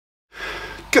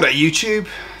G'day YouTube!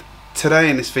 Today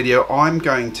in this video I'm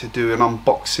going to do an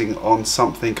unboxing on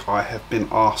something I have been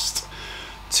asked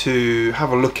to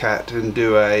have a look at and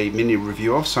do a mini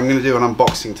review of. So I'm going to do an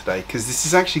unboxing today because this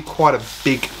is actually quite a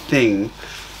big thing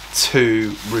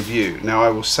to review. Now I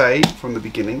will say from the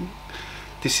beginning,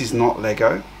 this is not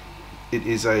Lego. It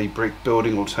is a brick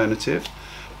building alternative.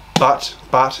 But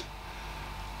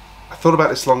I thought about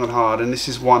this long and hard, and this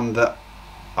is one that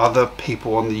other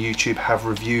people on the YouTube have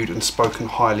reviewed and spoken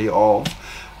highly of,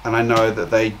 and I know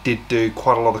that they did do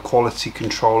quite a lot of quality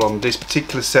control on this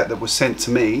particular set that was sent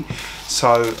to me.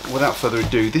 So without further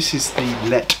ado, this is the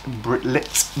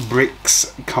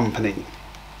Letbricks company.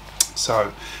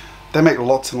 So they make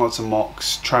lots and lots of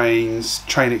MOCs, trains,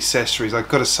 train accessories. I've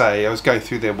got to say, I was going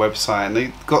through their website and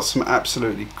they've got some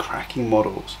absolutely cracking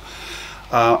models,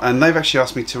 and they've actually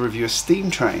asked me to review a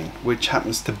steam train, which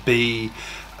happens to be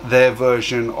their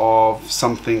version of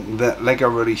something that Lego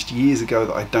released years ago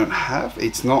that I don't have.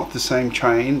 It's not the same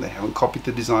train, they haven't copied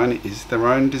the design, it is their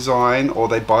own design, or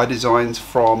they buy designs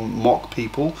from MOC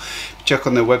people. If you check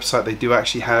on their website, they do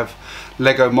actually have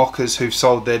Lego mockers who've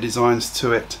sold their designs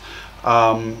to it,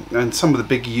 and some of the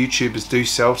big YouTubers do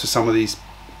sell to some of these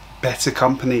better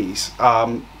companies,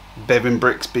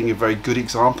 GJBricks being a very good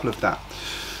example of that.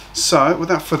 So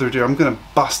without further ado, I'm going to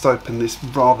bust open this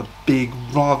rather big,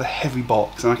 rather heavy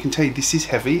box, and I can tell you this is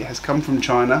heavy. It has come from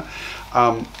China.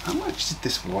 How much did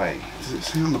this weigh? Does it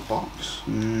say on the box?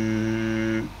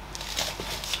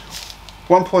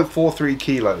 1.43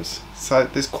 kilos. So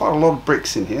there's quite a lot of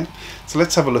bricks in here. So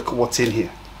let's have a look at what's in here.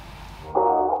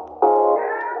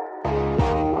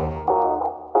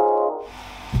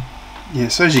 Yeah,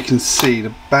 so as you can see,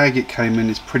 the bag it came in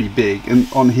is pretty big,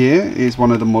 and on here is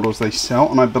one of the models they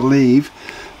sell, and I believe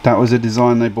that was a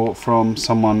design they bought from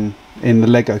someone in the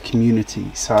Lego community.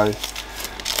 So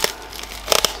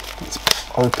let's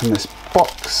open this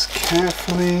box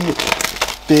carefully.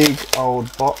 Big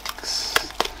old box.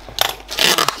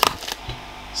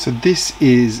 So this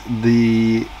is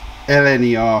the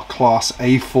LNER class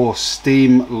AFOL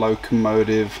steam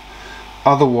locomotive,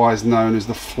 otherwise known as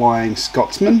the Flying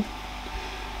Scotsman.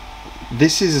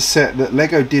 This is a set that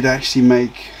Lego did actually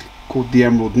make called the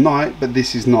Emerald Knight, but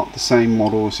this is not the same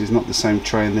model, this is not the same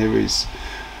train. There is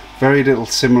very little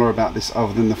similar about this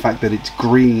other than the fact that it's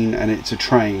green and it's a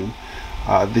train.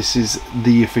 This is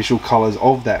the official colours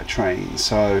of that train,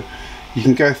 so you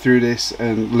can go through this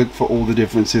and look for all the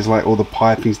differences, like all the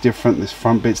piping's different, this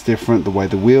front bit's different, the way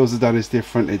the wheels are done is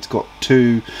different, it's got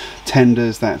two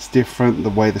tenders, that's different, the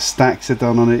way the stacks are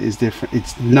done on it is different.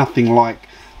 It's nothing like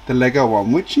the Lego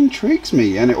one, which intrigues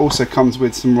me, and it also comes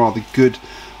with some rather good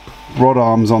rod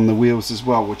arms on the wheels as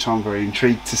well, which I'm very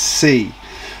intrigued to see.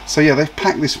 So yeah, they've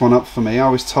packed this one up for me. I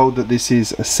was told that this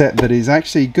is a set that is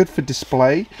actually good for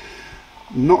display.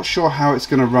 Not sure how it's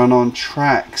going to run on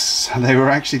tracks. So they were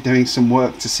actually doing some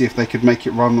work to see if they could make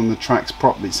it run on the tracks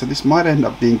properly, so this might end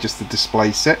up being just a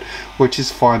display set, which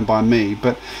is fine by me.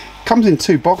 But comes in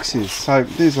two boxes, so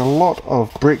there's a lot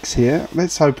of bricks here.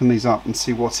 Let's open these up and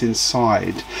see what's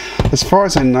inside. As far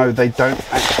as I know, they don't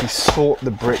actually sort the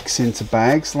bricks into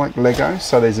bags like Lego,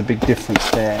 so there's a big difference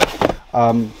there.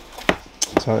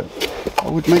 So I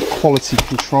would make quality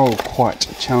control quite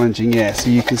challenging. Yeah,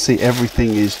 so you can see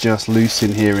everything is just loose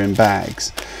in here in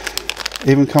bags.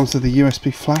 Even comes with a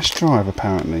USB flash drive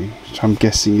apparently, which I'm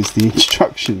guessing is the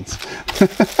instructions.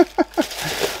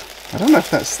 I don't know if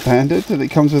that's standard that it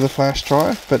comes with a flash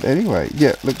drive, but anyway,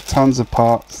 yeah, look, tons of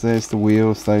parts. There's the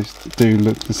wheels, those do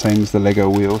look the same as the Lego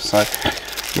wheels, so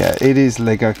yeah, it is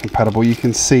Lego compatible. You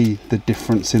can see the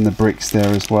difference in the bricks there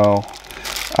as well.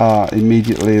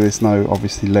 Immediately, there's no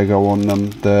obviously Lego on them,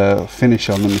 the finish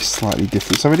on them is slightly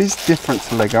different, so it is different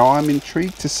to Lego. I'm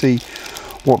intrigued to see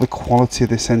what the quality of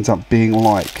this ends up being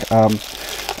like.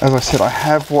 As I said, I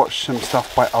have watched some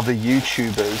stuff by other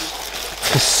YouTubers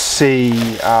to see,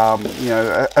 you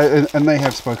know, and they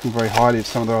have spoken very highly of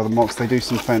some of their other MOCs. They do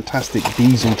some fantastic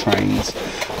diesel trains,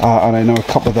 and I know a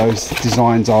couple of those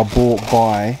designs are bought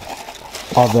by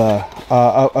other,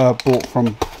 bought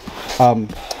from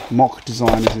MOC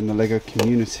designers in the Lego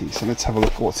community. So let's have a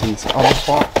look at what's in this other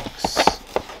box.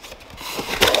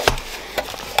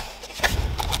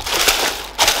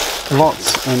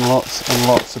 Lots and lots and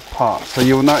lots of parts. So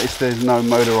you'll notice there's no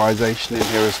motorization in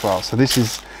here as well. So this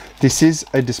is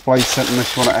a display set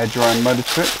unless you want to add your own motor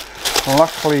to it.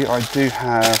 Luckily I do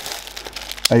have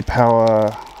a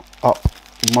power up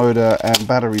motor and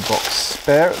battery box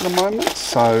spare at the moment,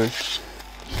 so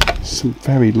some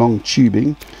very long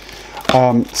tubing,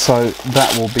 so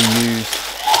that will be used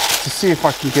to see if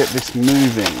I can get this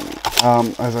moving.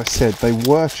 As I said, they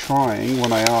were trying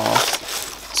when I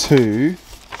asked to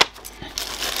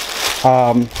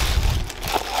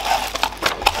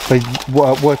They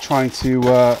were trying to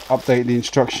update the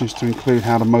instructions to include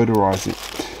how to motorize it.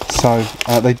 So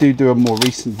they do a more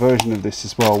recent version of this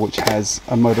as well, which has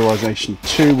a motorization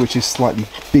 2, which is slightly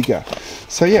bigger.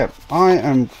 So yeah, I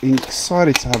am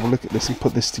excited to have a look at this and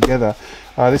put this together.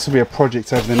 This will be a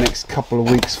project over the next couple of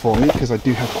weeks for me, because I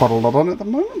do have quite a lot on at the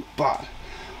moment, but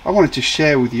I wanted to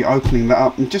share with you opening that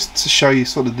up and just to show you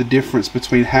sort of the difference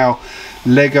between how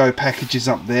Lego packages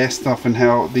up their stuff and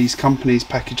how these companies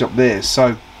package up theirs.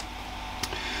 So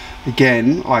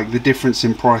again, like, the difference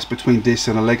in price between this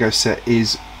and a Lego set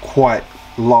is quite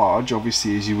large,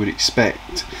 obviously, as you would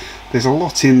expect. There's a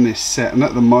lot in this set, and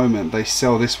at the moment they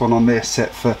sell this one on their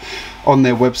set for, on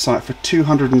their website, for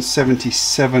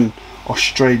 277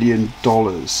 Australian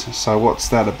dollars. So what's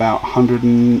that, about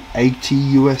 180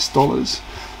 US dollars?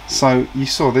 So you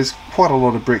saw there's quite a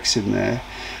lot of bricks in there.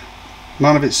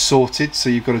 None of it's sorted, so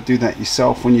you've got to do that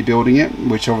yourself when you're building it,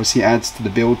 which obviously adds to the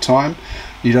build time.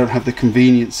 You don't have the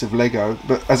convenience of Lego,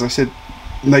 but as I said,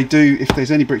 they do, if there's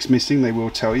any bricks missing, they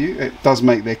will tell you. It does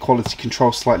make their quality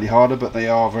control slightly harder, but they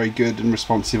are very good and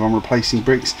responsive on replacing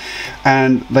bricks.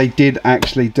 And they did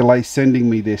actually delay sending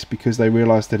me this because they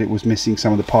realized that it was missing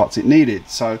some of the parts it needed.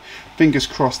 So fingers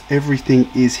crossed everything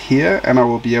is here and I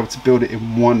will be able to build it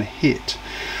in one hit.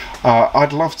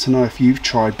 I'd love to know if you've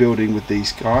tried building with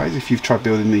these guys, if you've tried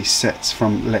building these sets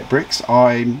from Letbricks.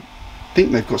 I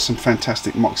think they've got some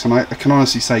fantastic MOCs, and I can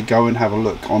honestly say go and have a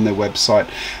look on their website.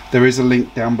 There is a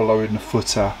link down below in the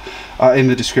footer, in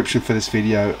the description for this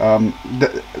video.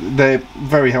 They're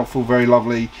very helpful, very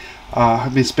lovely.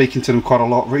 I've been speaking to them quite a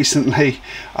lot recently,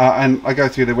 and I go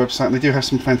through their website and they do have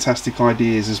some fantastic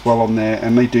ideas as well on there,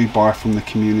 and they do buy from the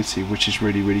community, which is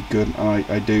really, really good.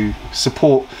 I do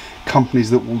support companies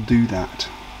that will do that.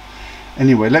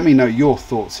 Anyway, let me know your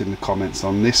thoughts in the comments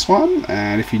on this one,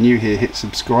 and if you're new here, hit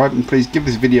subscribe, and please give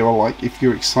this video a like if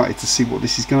you're excited to see what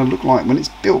this is going to look like when it's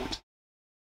built.